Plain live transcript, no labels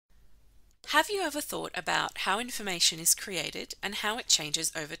Have you ever thought about how information is created and how it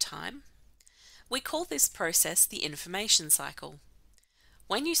changes over time? We call this process the information cycle.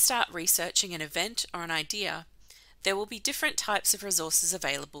 When you start researching an event or an idea, there will be different types of resources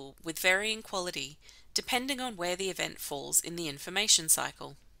available with varying quality depending on where the event falls in the information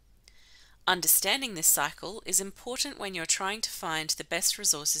cycle. Understanding this cycle is important when you're trying to find the best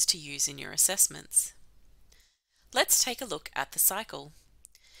resources to use in your assessments. Let's take a look at the cycle.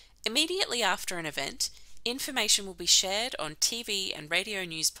 Immediately after an event, information will be shared on TV and radio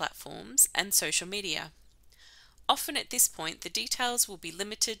news platforms and social media. Often at this point, the details will be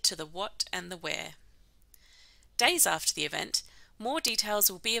limited to the what and the where. Days after the event, more details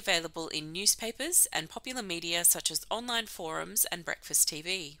will be available in newspapers and popular media such as online forums and breakfast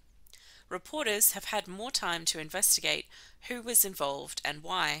TV. Reporters have had more time to investigate who was involved and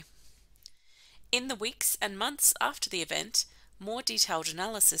why. In the weeks and months after the event, more detailed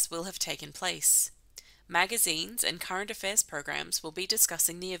analysis will have taken place. Magazines and current affairs programs will be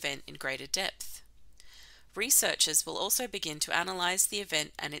discussing the event in greater depth. Researchers will also begin to analyse the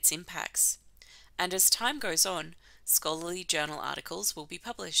event and its impacts. And as time goes on, scholarly journal articles will be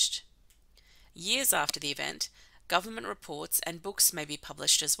published. Years after the event, government reports and books may be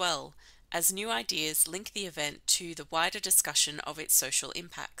published as well, as new ideas link the event to the wider discussion of its social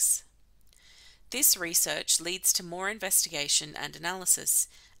impacts. This research leads to more investigation and analysis,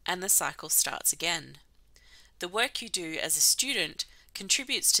 and the cycle starts again. The work you do as a student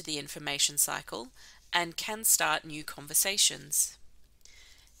contributes to the information cycle and can start new conversations.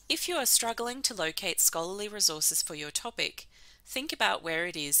 If you are struggling to locate scholarly resources for your topic, think about where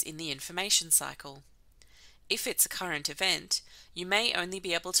it is in the information cycle. If it's a current event, you may only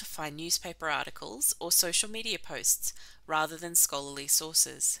be able to find newspaper articles or social media posts rather than scholarly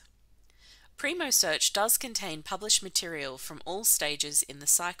sources. Primo Search does contain published material from all stages in the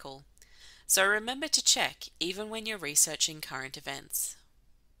cycle, so remember to check even when you're researching current events.